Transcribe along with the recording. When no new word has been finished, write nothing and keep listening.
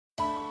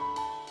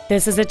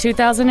This is a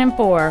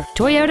 2004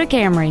 Toyota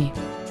Camry.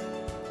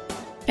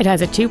 It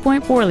has a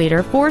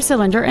 2.4-liter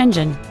four-cylinder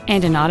engine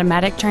and an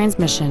automatic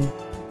transmission.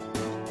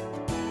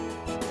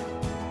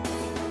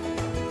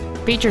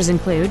 Features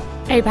include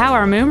a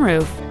power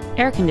moonroof,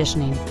 air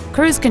conditioning,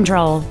 cruise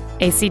control,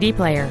 a CD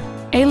player,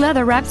 a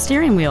leather-wrapped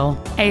steering wheel,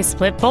 a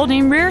split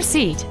folding rear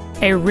seat,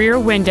 a rear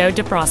window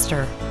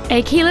defroster,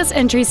 a keyless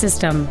entry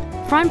system,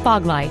 front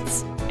fog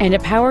lights, and a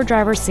power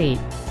driver seat.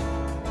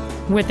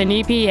 With an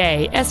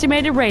EPA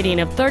estimated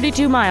rating of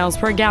 32 miles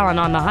per gallon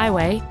on the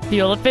highway,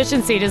 fuel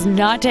efficiency does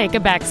not take a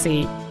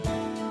backseat.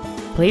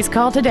 Please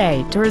call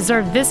today to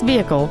reserve this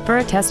vehicle for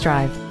a test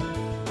drive.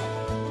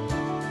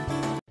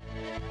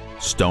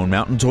 Stone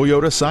Mountain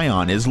Toyota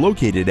Scion is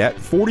located at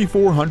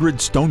 4400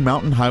 Stone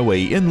Mountain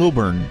Highway in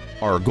Lilburn.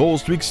 Our goal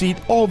is to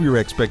exceed all of your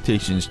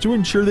expectations to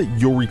ensure that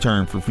you'll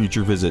return for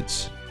future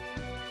visits.